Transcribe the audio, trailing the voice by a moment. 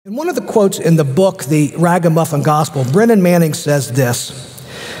In one of the quotes in the book, The Ragamuffin Gospel, Brennan Manning says this: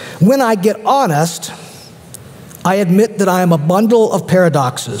 "When I get honest, I admit that I am a bundle of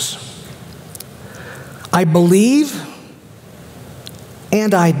paradoxes. I believe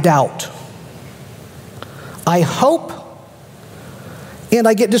and I doubt. I hope and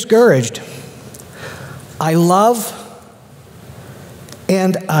I get discouraged. I love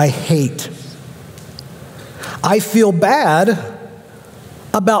and I hate. I feel bad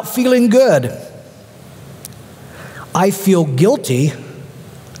about feeling good. I feel guilty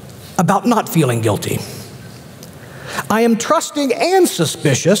about not feeling guilty. I am trusting and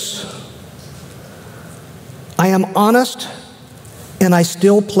suspicious. I am honest and I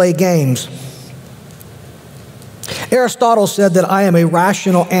still play games." Aristotle said that I am a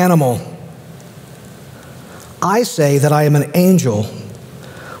rational animal. I say that I am an angel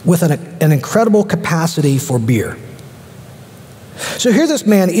with an incredible capacity for beer. So here this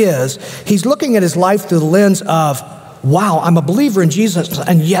man is. He's looking at his life through the lens of, wow, I'm a believer in Jesus,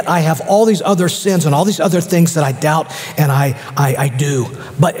 and yet I have all these other sins and all these other things that I doubt and I do,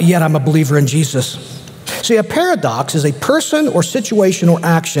 but yet I'm a believer in Jesus. See, a paradox is a person or situation or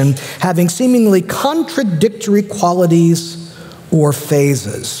action having seemingly contradictory qualities or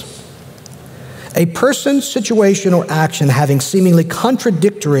phases. A person, situation, or action having seemingly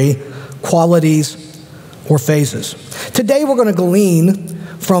contradictory qualities or phases. Today we're going to glean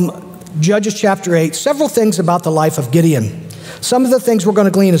from Judges chapter 8 several things about the life of Gideon. Some of the things we're going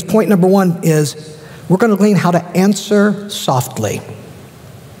to glean is point number one is we're going to glean how to answer softly.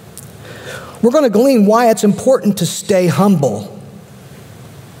 We're going to glean why it's important to stay humble.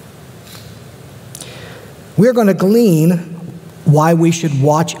 We're going to glean why we should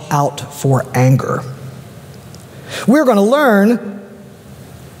watch out for anger. We're going to learn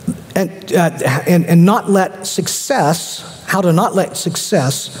and not let success, how to not let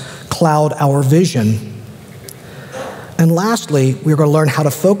success cloud our vision. And lastly, we're going to learn how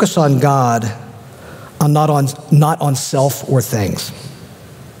to focus on God, not on self or things.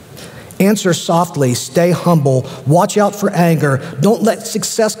 Answer softly, stay humble, watch out for anger. Don't let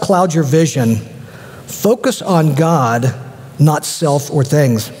success cloud your vision. Focus on God, not self or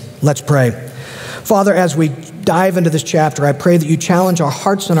things. Let's pray. Father, as we dive into this chapter, I pray that you challenge our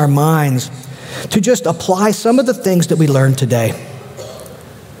hearts and our minds to just apply some of the things that we learned today.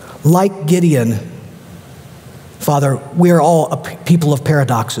 Like Gideon, Father, we are all a people of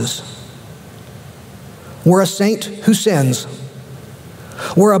paradoxes. We're a saint who sins.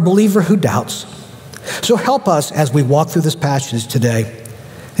 We're a believer who doubts. So help us as we walk through this passage today.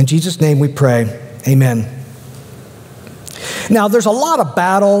 In Jesus' name we pray, amen. Now, there's a lot of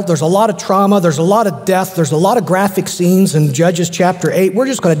battle, there's a lot of trauma, there's a lot of death, there's a lot of graphic scenes in Judges chapter 8. We're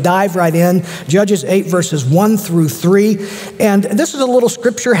just going to dive right in, Judges 8 verses 1 through 3. And this is a little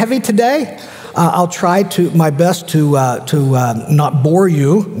scripture heavy today. I'll try my best to not bore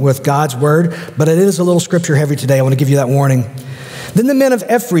you with God's word, but it is a little scripture heavy today. I want to give you that warning. Then the men of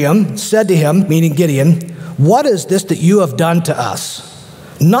Ephraim said to him, meaning Gideon, "What is this that you have done to us?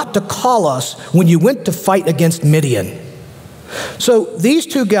 Not to call us when you went to fight against Midian." So these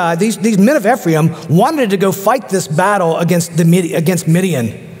two guys, these men of Ephraim, wanted to go fight this battle against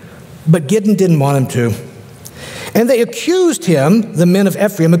Midian, but Gideon didn't want him to. And they accused him, the men of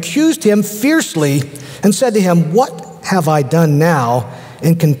Ephraim, accused him fiercely and said to him, "What have I done now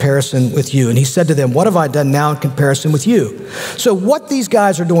in comparison with you?" And he said to them, "What have I done now in comparison with you?" So what these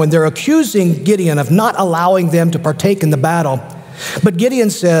guys are doing, they're accusing Gideon of not allowing them to partake in the battle. But Gideon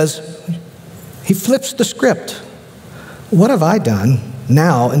says, he flips the script. "What have I done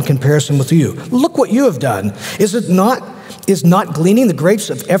now in comparison with you? Look what you have done. Is not gleaning the grapes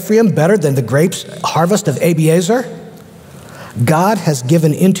of Ephraim better than the grapes harvest of Abiezer? God has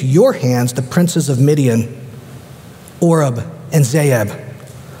given into your hands the princes of Midian, Oreb and Zeeb.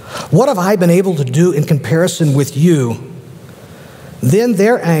 What have I been able to do in comparison with you?" Then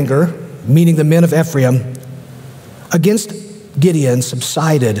their anger, meaning the men of Ephraim, against Gideon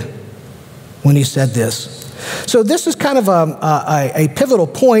subsided when he said this. So this is kind of a pivotal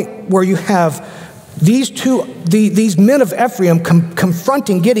point where you have these men of Ephraim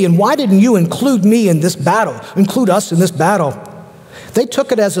confronting Gideon. "Why didn't you include me in this battle, include us in this battle?" They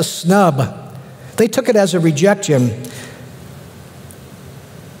took it as a snub. They took it as a rejection.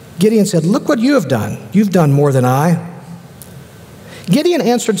 Gideon said, "Look what you have done. You've done more than I." Gideon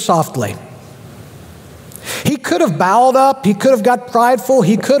answered softly. He could have bowed up. He could have got prideful.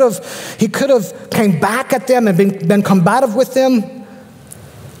 He could have came back at them and been combative with them.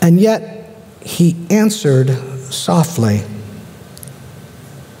 And yet he answered softly.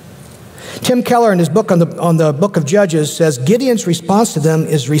 Tim Keller, in his book on the book of Judges, says Gideon's response to them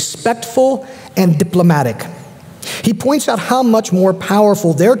is respectful and diplomatic. He points out how much more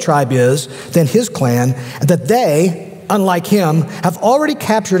powerful their tribe is than his clan, and that they, unlike him, have already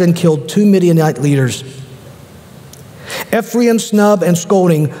captured and killed 2 Midianite leaders. Ephraim's snub and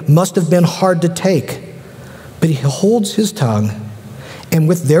scolding must have been hard to take, but he holds his tongue, and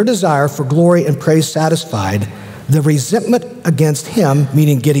with their desire for glory and praise satisfied, the resentment against him,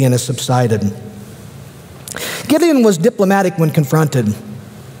 meaning Gideon, has subsided. Gideon was diplomatic when confronted.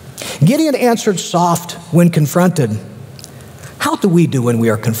 Gideon answered soft when confronted. How do we do when we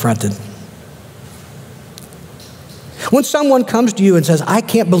are confronted? When someone comes to you and says, I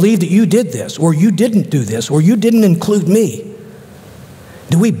can't believe that you did this, or you didn't do this, or you didn't include me,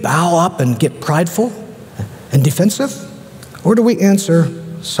 do we bow up and get prideful and defensive? Or do we answer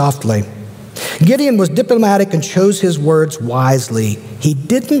softly? Gideon was diplomatic and chose his words wisely. He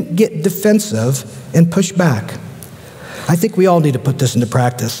didn't get defensive and push back. I think we all need to put this into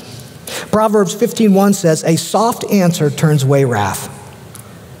practice. Proverbs 15:1 says, a soft answer turns away wrath.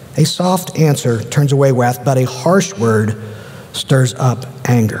 A soft answer turns away wrath, but a harsh word stirs up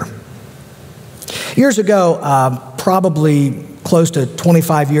anger. Years ago, probably close to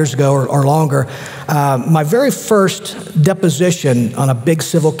 25 years ago or longer, my very first deposition on a big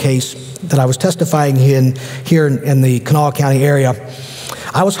civil case that I was testifying in here in the Kanawha County area,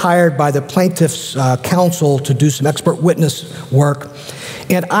 I was hired by the plaintiff's counsel to do some expert witness work,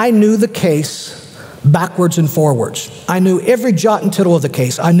 and I knew the case backwards and forwards. I knew every jot and tittle of the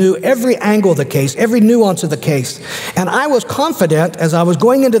case. I knew every angle of the case, every nuance of the case. And I was confident as I was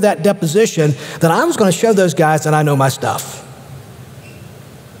going into that deposition that I was going to show those guys that I know my stuff.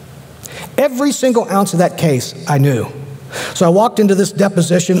 Every single ounce of that case I knew. So I walked into this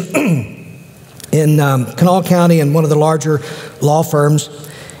deposition in Kanawha County in one of the larger law firms,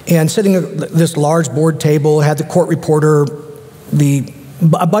 and sitting at this large board table, had the court reporter,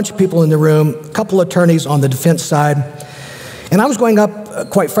 a bunch of people in the room, a couple attorneys on the defense side. And I was going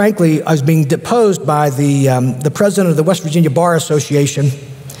up, quite frankly, I was being deposed by the president of the West Virginia Bar Association.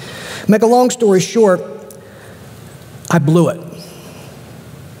 Make a long story short, I blew it.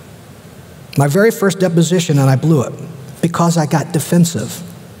 My very first deposition, and I blew it because I got defensive.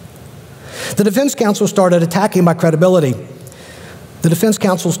 The defense counsel started attacking my credibility. The defense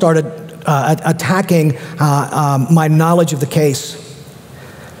counsel started attacking my knowledge of the case.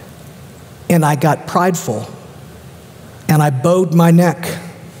 And I got prideful, and I bowed my neck,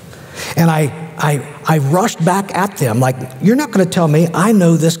 and I rushed back at them like, you're not going to tell me I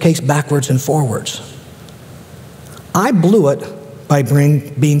know this case backwards and forwards. I blew it by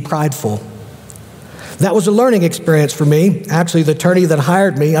being prideful. That was a learning experience for me. Actually, the attorney that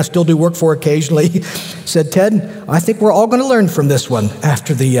hired me, I still do work for occasionally, said, Ted, I think we're all going to learn from this one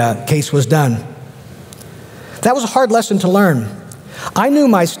after the case was done. That was a hard lesson to learn. I knew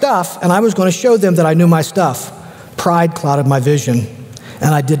my stuff, and I was going to show them that I knew my stuff. Pride clouded my vision,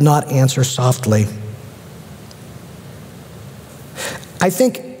 and I did not answer softly. I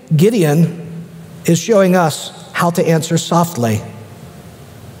think Gideon is showing us how to answer softly.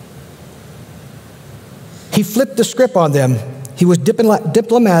 He flipped the script on them. He was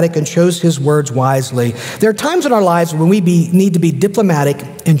diplomatic and chose his words wisely. There are times in our lives when we need to be diplomatic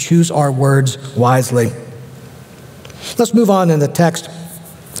and choose our words wisely. Let's move on in the text.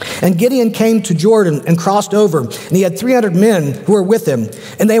 And Gideon came to Jordan and crossed over, and he had 300 men who were with him,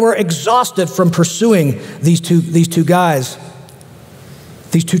 and they were exhausted from pursuing these two guys,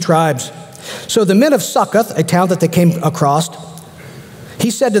 these two tribes. So the men of Succoth, a town that they came across,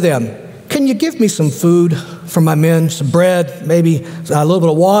 he said to them, can you give me some food for my men, some bread, maybe a little bit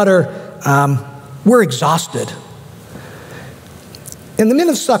of water? We're exhausted. And the men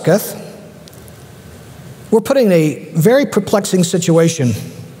of Succoth were put in a very perplexing situation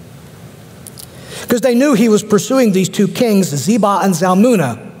because they knew he was pursuing these two kings, Zebah and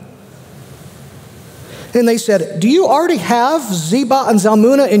Zalmunna. And they said, do you already have Zebah and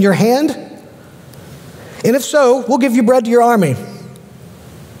Zalmunna in your hand? And if so, we'll give you bread to your army.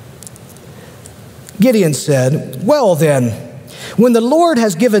 Gideon said, well then, when the Lord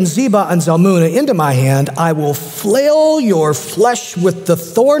has given Zebah and Zalmunna into my hand, I will flail your flesh with the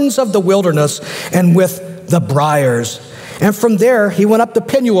thorns of the wilderness and with the briars. And from there, he went up to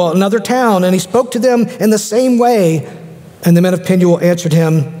Penuel, another town, and he spoke to them in the same way. And the men of Penuel answered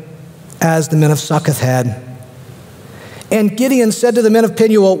him as the men of Succoth had. And Gideon said to the men of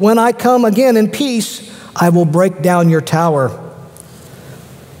Penuel, when I come again in peace, I will break down your tower.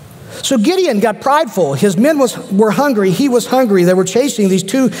 So Gideon got prideful. His men were hungry. He was hungry. They were chasing these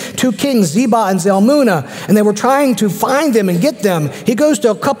two kings, Zebah and Zalmunna, and they were trying to find them and get them. He goes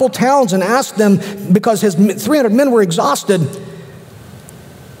to a couple towns and asks them because his 300 men were exhausted.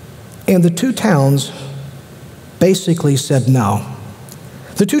 And the two towns basically said no.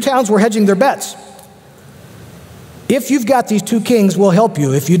 The two towns were hedging their bets. If you've got these two kings, we'll help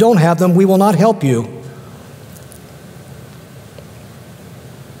you. If you don't have them, we will not help you.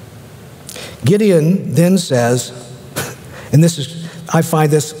 Gideon then says, and I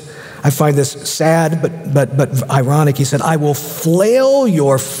find this sad but ironic. He said, "I will flail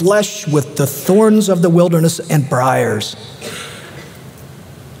your flesh with the thorns of the wilderness and briars."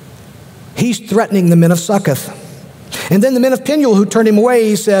 He's threatening the men of Succoth. And then the men of Peniel who turned him away,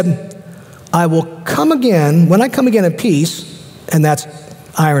 he said, "I will come again, when I come again in peace," and that's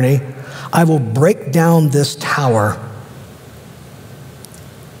irony, "I will break down this tower."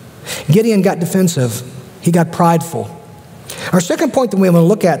 Gideon got defensive. He got prideful. Our second point that we want to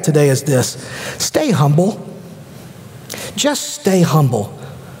look at today is this: stay humble. Just stay humble.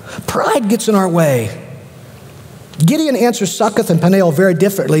 Pride gets in our way. Gideon answers Succoth and Peniel very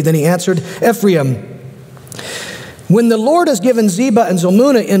differently than he answered Ephraim. When the Lord has given Zebah and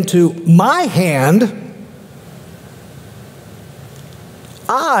Zalmunna into my hand,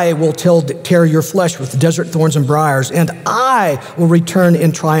 I will tear your flesh with desert thorns and briars, and I will return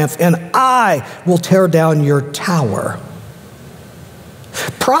in triumph, and I will tear down your tower.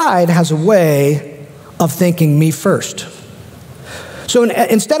 Pride has a way of thinking me first. So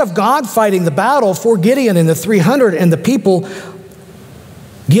instead of God fighting the battle for Gideon and the 300 and the people,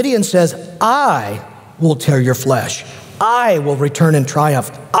 Gideon says, I will tear your flesh. I will return in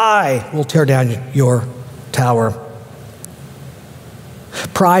triumph. I will tear down your tower.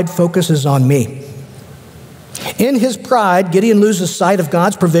 Pride focuses on me. In his pride, Gideon loses sight of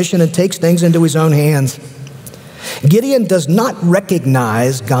God's provision and takes things into his own hands. Gideon does not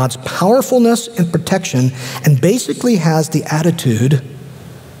recognize God's powerfulness and protection and basically has the attitude,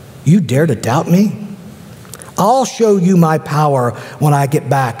 "You dare to doubt me? I'll show you my power when I get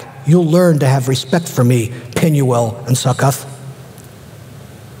back. You'll learn to have respect for me, Penuel and Succoth."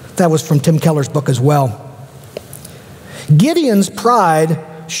 That was from Tim Keller's book as well. Gideon's pride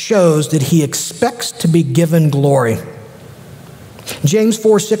shows that he expects to be given glory. James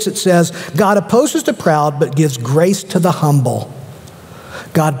 4:6, it says, God opposes the proud, but gives grace to the humble.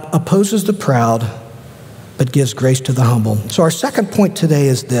 God opposes the proud, but gives grace to the humble. So our second point today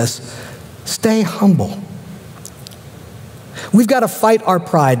is this: stay humble. We've got to fight our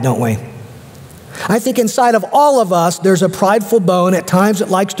pride, don't we? I think inside of all of us, there's a prideful bone. At times it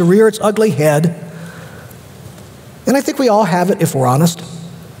likes to rear its ugly head. And I think we all have it if we're honest.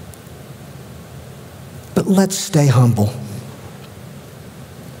 But let's stay humble.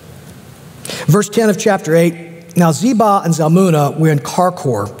 Verse 10 of chapter 8, now Zebah and Zalmunna were in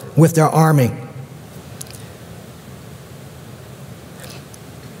Karkor with their army.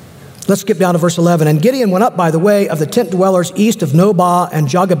 Let's skip down to verse 11. And Gideon went up by the way of the tent dwellers east of Nobah and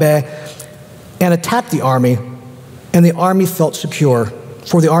Jogabeh and attacked the army, and the army felt secure,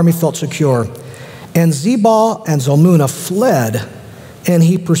 for the army felt secure. And Zebah and Zalmunna fled, and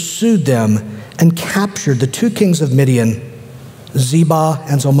he pursued them and captured the two kings of Midian, Zebah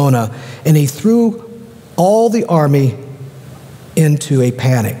and Zalmunna, and he threw all the army into a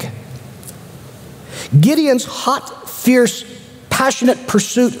panic. Gideon's hot, fierce, passionate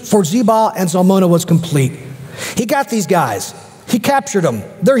pursuit for Zebah and Zalmunna was complete. He got these guys. He captured them.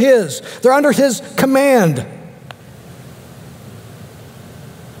 They're his. They're under his command.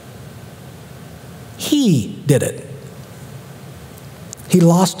 He did it. He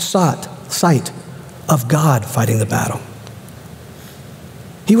lost sight of God fighting the battle.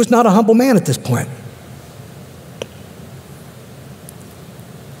 He was not a humble man at this point.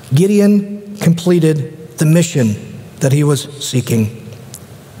 Gideon completed the mission that he was seeking.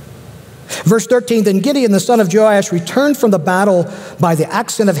 Verse 13, then Gideon, the son of Joash, returned from the battle by the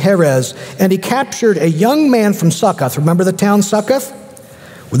Axen of Heres, and he captured a young man from Succoth. Remember the town Succoth?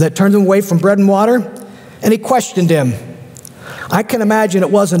 That turned them away from bread and water? And he questioned him. I can imagine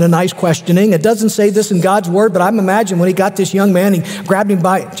it wasn't a nice questioning. It doesn't say this in God's word, but I'm imagining when he got this young man, he grabbed him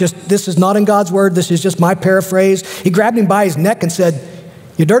by, this is not in God's word, this is just my paraphrase. He grabbed him by his neck and said,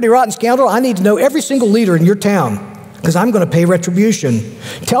 you dirty, rotten scoundrel, I need to know every single leader in your town, because I'm going to pay retribution.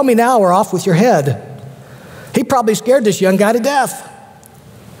 Tell me now or off with your head. He probably scared this young guy to death.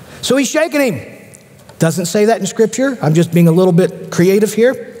 So he's shaking him. Doesn't say that in Scripture. I'm just being a little bit creative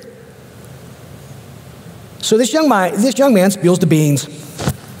here. So this young man spills the beans.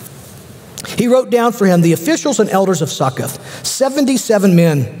 He wrote down for him the officials and elders of Succoth, 77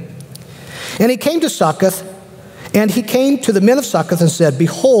 men. And he came to Succoth, and he came to the men of Succoth and said,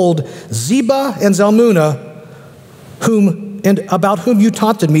 behold, Zebah and Zalmunna, about whom you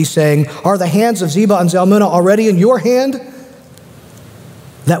taunted me, saying, are the hands of Zebah and Zalmunna already in your hand,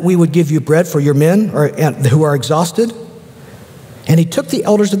 that we would give you bread for your men who are exhausted? And he took the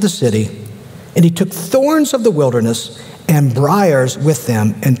elders of the city, and he took thorns of the wilderness and briars with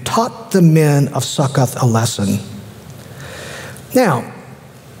them, and taught the men of Succoth a lesson. Now,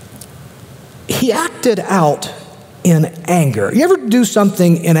 he acted out in anger. You ever do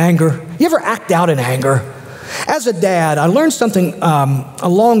something in anger? You ever act out in anger? As a dad, I learned something a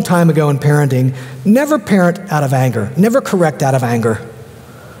long time ago in parenting. Never parent out of anger. Never correct out of anger.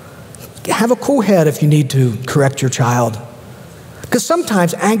 Have a cool head if you need to correct your child. Because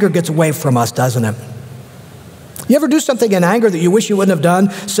sometimes anger gets away from us, doesn't it? You ever do something in anger that you wish you wouldn't have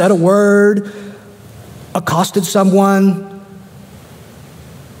done? Said a word, accosted someone?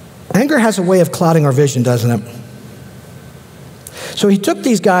 Anger has a way of clouding our vision, doesn't it? So he took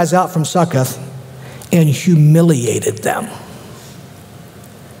these guys out from Succoth and humiliated them.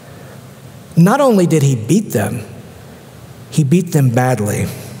 Not only did he beat them badly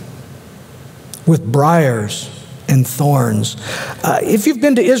with briars and thorns. If you've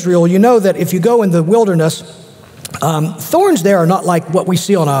been to Israel, you know that if you go in the wilderness, thorns there are not like what we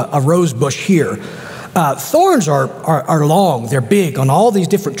see on a rose bush here. Thorns are long, they're big on all these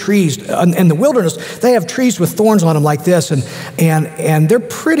different trees. In the wilderness, they have trees with thorns on them like this, and they're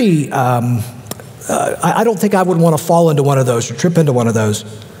pretty, I don't think I would want to fall into one of those or trip into one of those.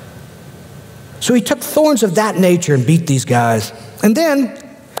 So he took thorns of that nature and beat these guys. And then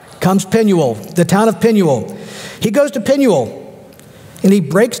comes Penuel, the town of Penuel. He goes to Penuel, and he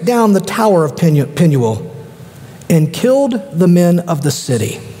breaks down the tower of Penuel and killed the men of the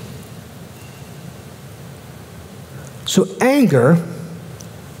city. So anger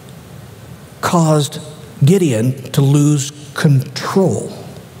caused Gideon to lose control.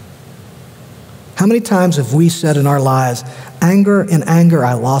 How many times have we said in our lives, in anger,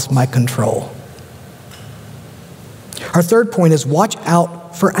 I lost my control? Our third point is watch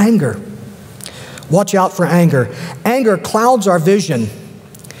out for anger. Watch out for anger. Anger clouds our vision.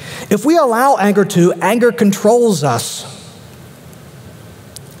 If we allow anger controls us.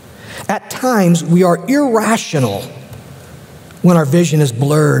 At times, we are irrational when our vision is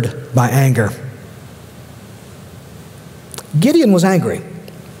blurred by anger. Gideon was angry.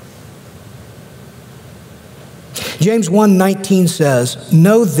 James 1:19 says,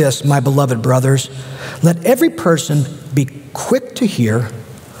 know this, my beloved brothers, let every person be quick to hear,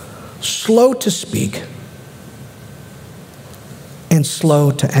 slow to speak, and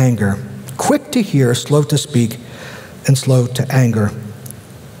slow to anger. Quick to hear, slow to speak, and slow to anger.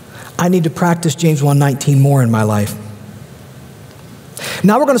 I need to practice James 1:19 more in my life.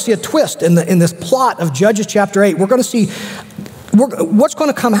 Now we're going to see a twist in this plot of Judges chapter 8. We're going to see what's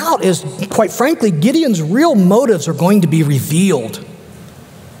going to come out is, quite frankly, Gideon's real motives are going to be revealed.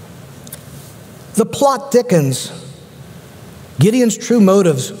 The plot thickens. Gideon's true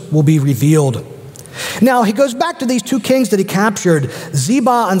motives will be revealed. Now, he goes back to these two kings that he captured,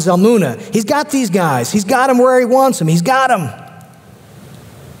 Zebah and Zalmunna. He's got these guys. He's got them where he wants them. He's got them.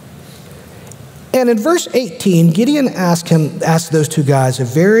 And in verse 18, Gideon asked those two guys a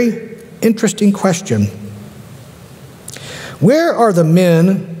very interesting question. Where are the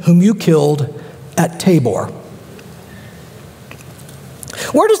men whom you killed at Tabor?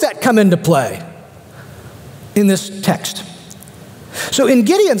 Where does that come into play in this text? So in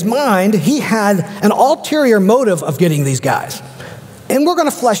Gideon's mind, he had an ulterior motive of getting these guys. And we're going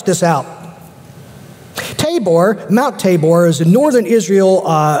to flesh this out. Mount Tabor is in northern Israel,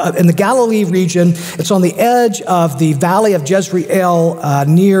 in the Galilee region. It's on the edge of the valley of Jezreel,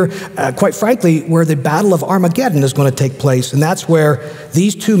 near, quite frankly, where the Battle of Armageddon is going to take place. And that's where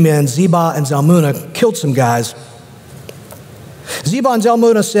these two men, Zebah and Zalmunna, killed some guys. Zebah and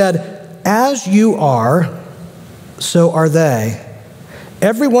Zalmunna said, as you are, so are they.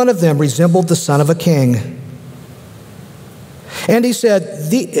 Every one of them resembled the son of a king. And he said,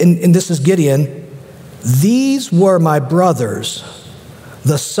 and this is Gideon, these were my brothers,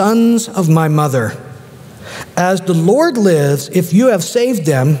 the sons of my mother. As the Lord lives, if you have saved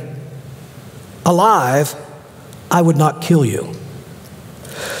them alive, I would not kill you.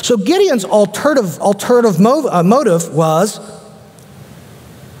 So Gideon's alternative motive was,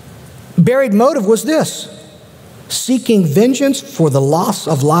 buried motive was this: seeking vengeance for the loss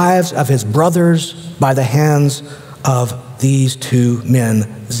of lives of his brothers by the hands of these two men,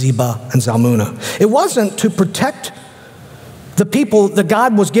 Zebah and Zalmunna. It wasn't to protect the people that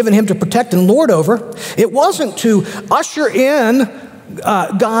God was giving him to protect and lord over. It wasn't to usher in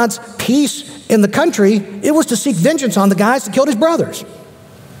God's peace in the country, it was to seek vengeance on the guys that killed his brothers.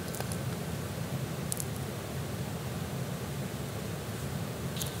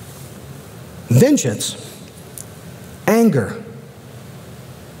 Vengeance, anger,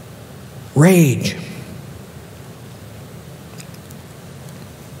 rage.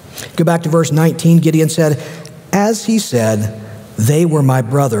 Go back to verse 19. Gideon said, as he said, they were my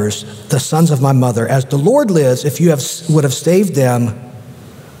brothers, the sons of my mother. As the Lord lives, if you would have saved them,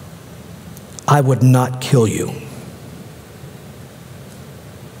 I would not kill you.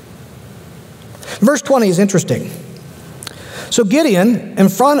 Verse 20 is interesting. So Gideon, in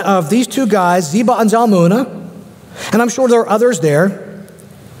front of these two guys, Zebah and Zalmunna, and I'm sure there are others there,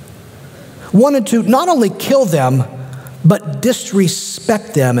 wanted to not only kill them, but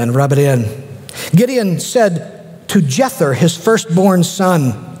disrespect them and rub it in. Gideon said to Jether, his firstborn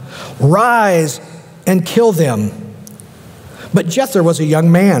son, rise and kill them. But Jether was a young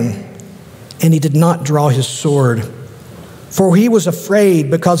man, and he did not draw his sword, for he was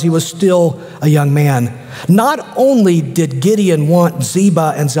afraid because he was still a young man. Not only did Gideon want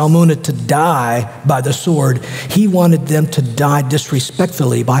Zebah and Zalmunna to die by the sword, he wanted them to die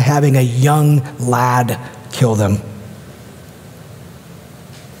disrespectfully by having a young lad kill them.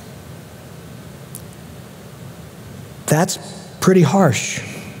 That's pretty harsh.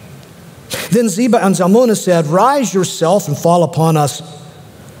 Then Zebah and Zalmunna said, rise yourself and fall upon us,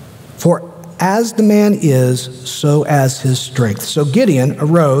 for as the man is, so as his strength. So Gideon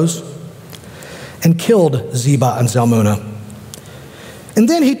arose and killed Zebah and Zalmunna. And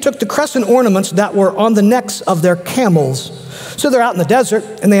then he took the crescent ornaments that were on the necks of their camels. So they're out in the desert,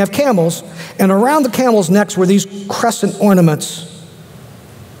 and they have camels, and around the camels' necks were these crescent ornaments.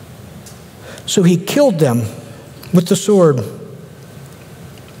 So he killed them with the sword.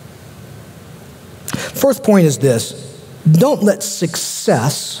 Fourth point is this: don't let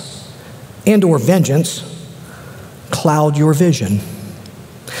success and or vengeance cloud your vision.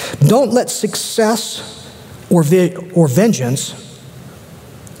 Don't let success or vengeance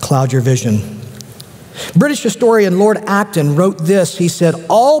cloud your vision. British historian Lord Acton wrote this. He said,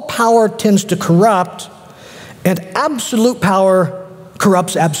 all power tends to corrupt, and absolute power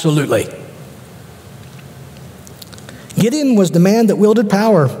corrupts absolutely. Gideon was the man that wielded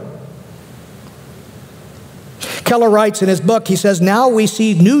power. Keller writes in his book, he says, now we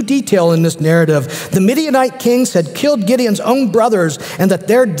see new detail in this narrative. The Midianite kings had killed Gideon's own brothers, and that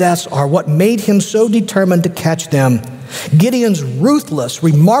their deaths are what made him so determined to catch them. Gideon's ruthless,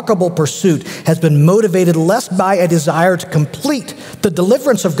 remarkable pursuit has been motivated less by a desire to complete the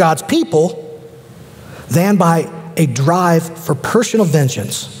deliverance of God's people than by a drive for personal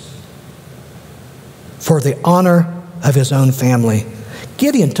vengeance for the honor of his own family.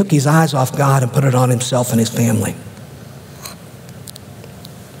 Gideon took his eyes off God and put it on himself and his family.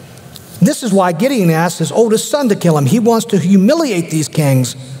 This is why Gideon asked his oldest son to kill him. He wants to humiliate these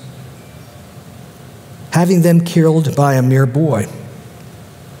kings, having them killed by a mere boy.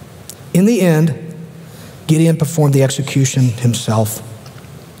 In the end, Gideon performed the execution himself.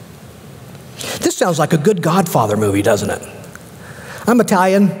 This sounds like a good Godfather movie, doesn't it? I'm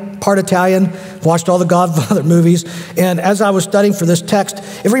Italian, part Italian, watched all the Godfather movies, and as I was studying for this text,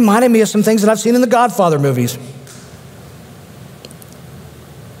 it reminded me of some things that I've seen in the Godfather movies.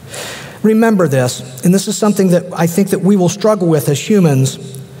 Remember this, and this is something that I think that we will struggle with as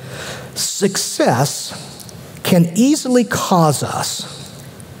humans. Success can easily cause us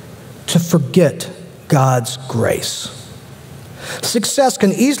to forget God's grace. Success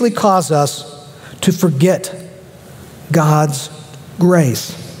can easily cause us to forget God's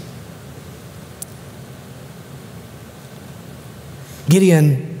grace.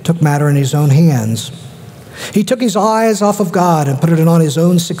 Gideon took matter in his own hands. He took his eyes off of God and put it on his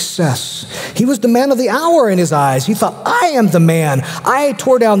own success. He was the man of the hour in his eyes. He thought, I am the man. I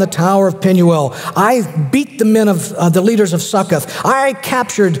tore down the tower of Penuel. I beat the men of the leaders of Succoth. I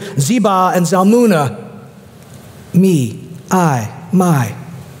captured Zebah and Zalmunna. Me, I, my.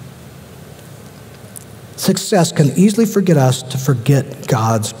 Success can easily forget us to forget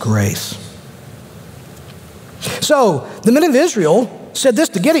God's grace. So the men of Israel said this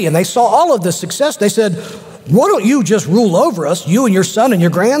to Gideon. They saw all of this success. They said, why don't you just rule over us, you and your son and your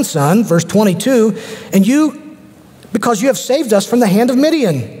grandson, verse 22, and you, because you have saved us from the hand of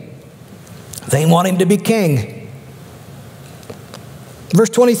Midian. They want him to be king. Verse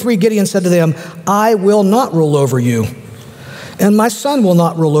 23, Gideon said to them, I will not rule over you, and my son will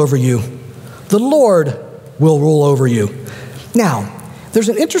not rule over you. The Lord will rule over you. Now, there's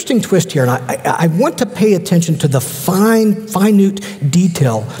an interesting twist here, and I want to pay attention to the minute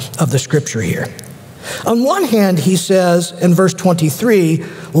detail of the scripture here. On one hand, he says in verse 23,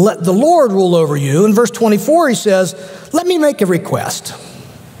 let the Lord rule over you. In verse 24, he says, let me make a request.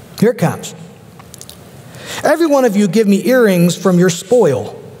 Here it comes. Every one of you give me earrings from your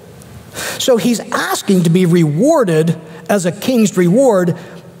spoil. So he's asking to be rewarded as a king's reward,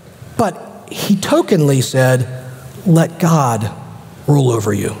 but he tokenly said, let God rule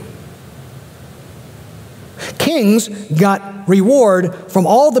over you. Kings got reward from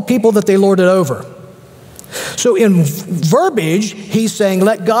all the people that they lorded over. So in verbiage, he's saying,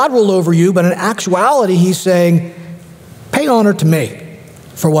 let God rule over you, but in actuality, he's saying, pay honor to me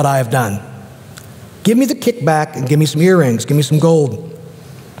for what I have done. Give me the kickback and give me some earrings, give me some gold.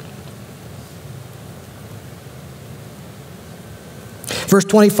 Verse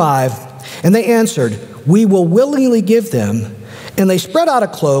 25, and they answered, we will willingly give them. And they spread out a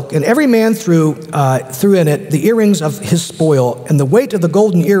cloak, and every man threw in it the earrings of his spoil. And the weight of the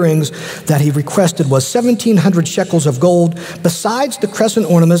golden earrings that he requested was 1,700 shekels of gold, besides the crescent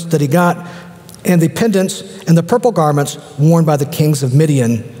ornaments that he got, and the pendants and the purple garments worn by the kings of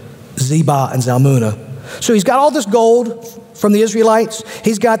Midian, Zebah and Zalmunna. So he's got all this gold from the Israelites.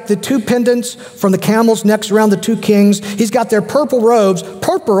 He's got the two pendants from the camels' necks around the two kings. He's got their purple robes.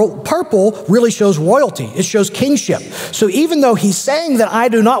 Purple really shows royalty. It shows kingship. So even though he's saying that I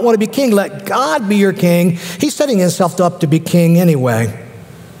do not want to be king, let God be your king, he's setting himself up to be king anyway.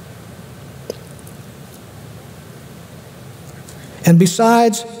 And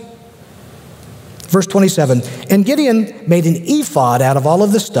besides, verse 27, and Gideon made an ephod out of all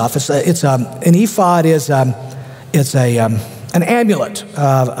of this stuff. An ephod is an amulet,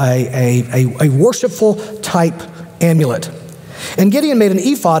 a worshipful type amulet. And Gideon made an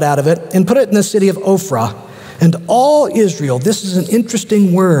ephod out of it and put it in the city of Ophrah. And all Israel, this is an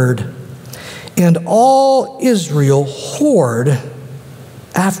interesting word, and all Israel whored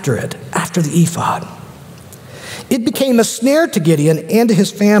after it, after the ephod. It became a snare to Gideon and to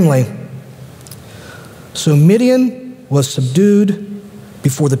his family. So Midian was subdued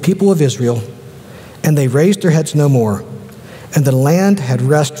before the people of Israel, and they raised their heads no more. And the land had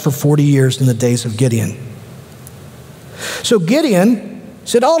rest for 40 years in the days of Gideon. So Gideon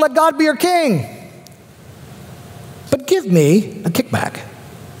said, oh, let God be your king. But give me a kickback.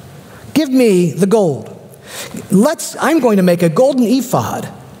 Give me the gold. I'm going to make a golden ephod.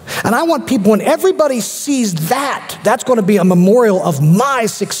 And I want people, when everybody sees that, that's going to be a memorial of my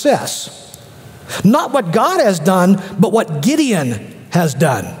success. Not what God has done, but what Gideon has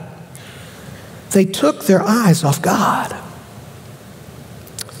done. They took their eyes off God.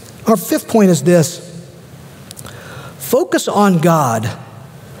 Our fifth point is this. Focus on God,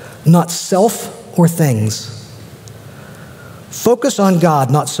 not self or things. Focus on God,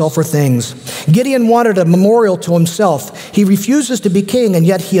 not self or things. Gideon wanted a memorial to himself. He refuses to be king, and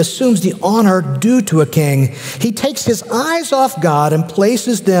yet he assumes the honor due to a king. He takes his eyes off God and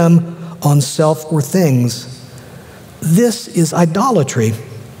places them on self or things. This is idolatry.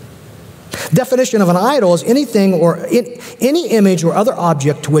 Definition of an idol is anything or any image or other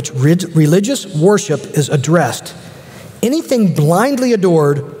object to which religious worship is addressed. Anything blindly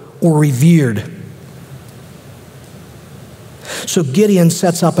adored or revered. So Gideon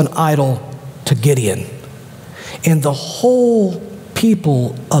sets up an idol to Gideon, and the whole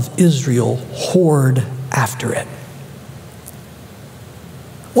people of Israel whored after it.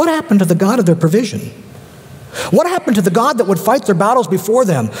 What happened to the God of their provision? What happened to the God that would fight their battles before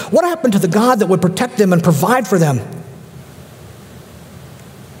them? What happened to the God that would protect them and provide for them?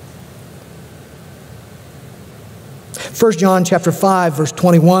 First John chapter 5, verse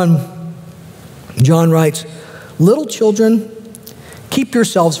 21, John writes, little children, keep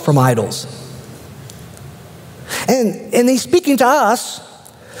yourselves from idols. And he's speaking to us.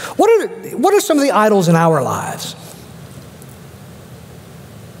 What are some of the idols in our lives?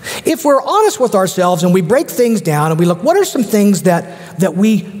 If we're honest with ourselves and we break things down and we look, what are some things that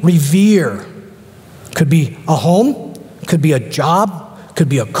we revere? Could be a home, could be a job, could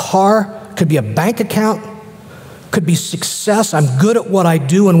be a car, could be a bank account, could be success. I'm good at what I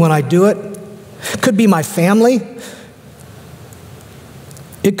do and when I do it. Could be my family.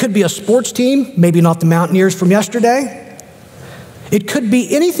 It could be a sports team, maybe not the Mountaineers from yesterday. It could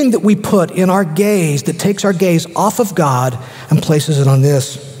be anything that we put in our gaze that takes our gaze off of God and places it on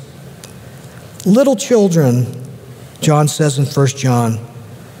this. Little children, John says in 1 John,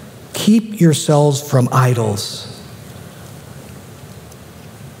 keep yourselves from idols.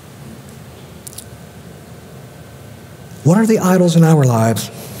 What are the idols in our lives?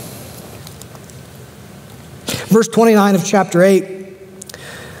 Verse 29 of chapter 8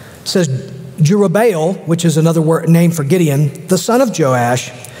 says, Jerubbaal, which is another name for Gideon, the son of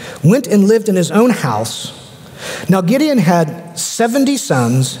Joash, went and lived in his own house. Now Gideon had 70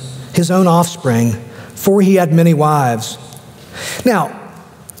 sons, his own offspring, for he had many wives. Now,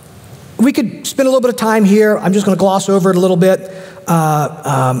 we could spend a little bit of time here. I'm just going to gloss over it a little bit.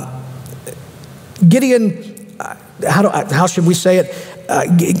 Gideon, how should we say it?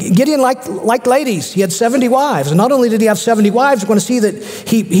 Gideon liked ladies. He had 70 wives. And not only did he have 70 wives, we're going to see that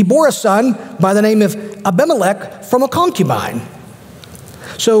he bore a son by the name of Abimelech from a concubine.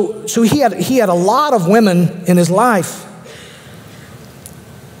 So he had a lot of women in his life.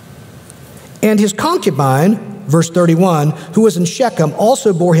 And his concubine, verse 31, who was in Shechem,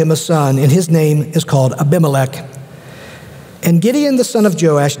 also bore him a son, and his name is called Abimelech. And Gideon, the son of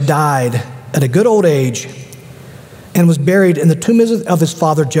Joash, died at a good old age and was buried in the tomb of his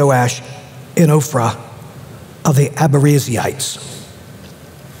father Joash in Ophrah of the Abiezrites.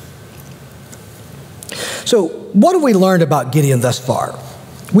 So what have we learned about Gideon thus far?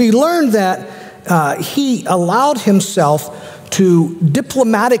 We learned that he allowed himself to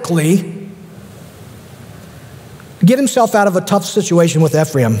diplomatically get himself out of a tough situation with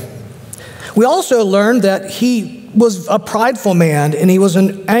Ephraim. We also learned that he was a prideful man and he was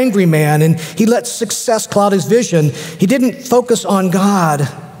an angry man and he let success cloud his vision. He didn't focus on God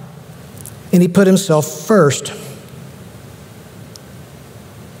and he put himself first.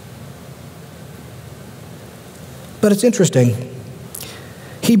 But it's interesting.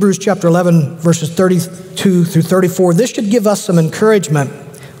 Hebrews chapter 11, verses 32 through 34, this should give us some encouragement.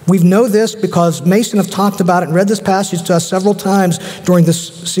 We know this because Mason have talked about it and read this passage to us several times during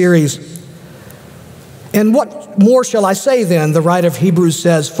this series. And what more shall I say then, the writer of Hebrews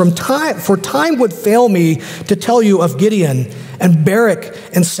says, for time would fail me to tell you of Gideon and Barak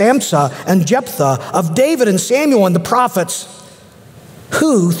and Samson and Jephthah, of David and Samuel and the prophets,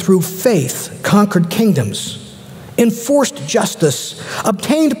 who through faith conquered kingdoms, enforced justice,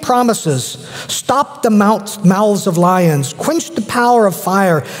 obtained promises, stopped the mouths of lions, quenched the power of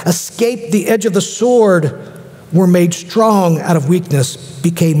fire, escaped the edge of the sword, were made strong out of weakness,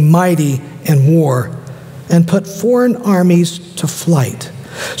 became mighty in war, and put foreign armies to flight.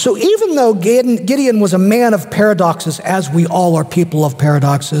 So even though Gideon was a man of paradoxes, as we all are people of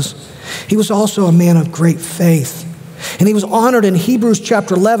paradoxes, he was also a man of great faith. And he was honored in Hebrews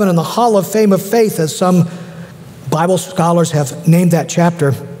chapter 11 in the Hall of Fame of Faith, as some Bible scholars have named that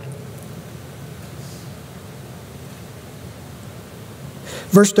chapter.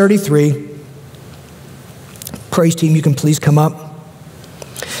 Verse 33, praise team, you can please come up.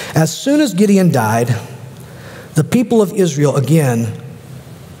 As soon as Gideon died, the people of Israel again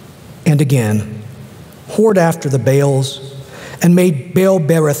and again whored after the Baals and made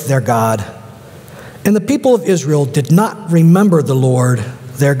Baal-berith their god. And the people of Israel did not remember the Lord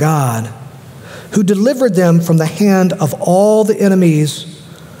their God, who delivered them from the hand of all the enemies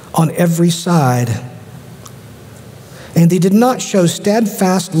on every side. And they did not show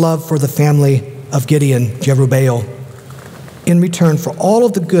steadfast love for the family of Gideon, Jerubbaal, in return for all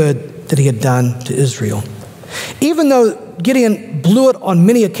of the good that he had done to Israel. Even though Gideon blew it on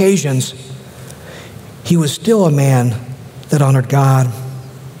many occasions, he was still a man that honored God.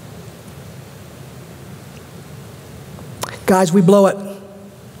 Guys, we blow it.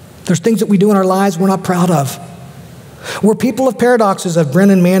 There's things that we do in our lives we're not proud of. We're people of paradoxes, as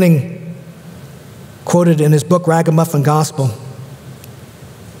Brennan Manning quoted in his book, Ragamuffin Gospel.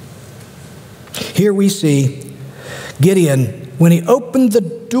 Here we see Gideon, when he opened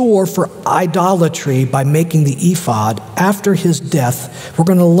the door for idolatry by making the ephod after his death. We're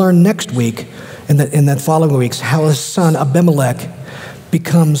going to learn next week, in the following weeks, how his son Abimelech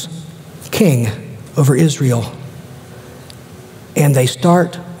becomes king over Israel. And they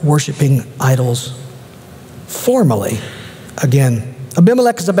start worshiping idols formally again.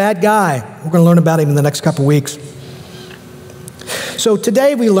 Abimelech is a bad guy. We're going to learn about him in the next couple weeks. So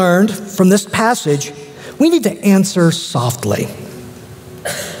today we learned from this passage, we need to answer softly.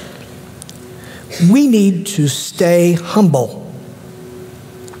 We need to stay humble.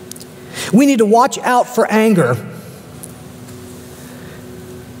 We need to watch out for anger.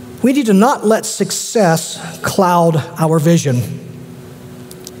 We need to not let success cloud our vision.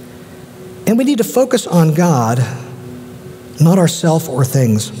 And we need to focus on God, not ourselves or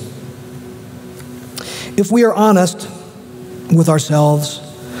things. If we are honest with ourselves,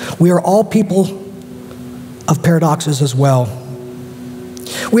 we are all people of paradoxes as well.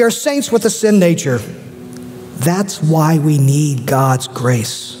 We are saints with a sin nature. That's why we need God's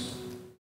grace.